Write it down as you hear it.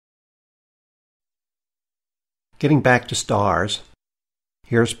Getting back to stars,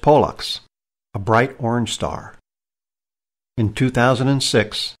 here's Pollux, a bright orange star. In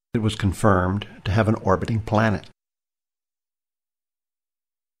 2006, it was confirmed to have an orbiting planet.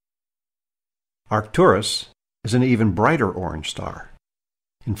 Arcturus is an even brighter orange star.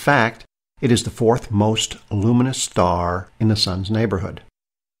 In fact, it is the fourth most luminous star in the Sun's neighborhood.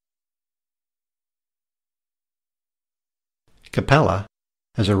 Capella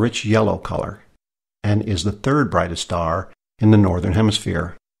has a rich yellow color and is the third brightest star in the northern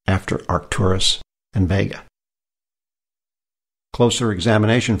hemisphere after Arcturus and Vega. Closer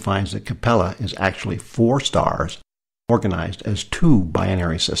examination finds that Capella is actually 4 stars organized as 2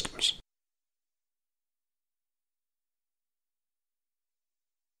 binary systems.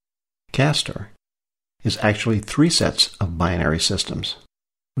 Castor is actually 3 sets of binary systems,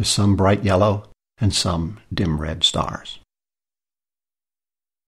 with some bright yellow and some dim red stars.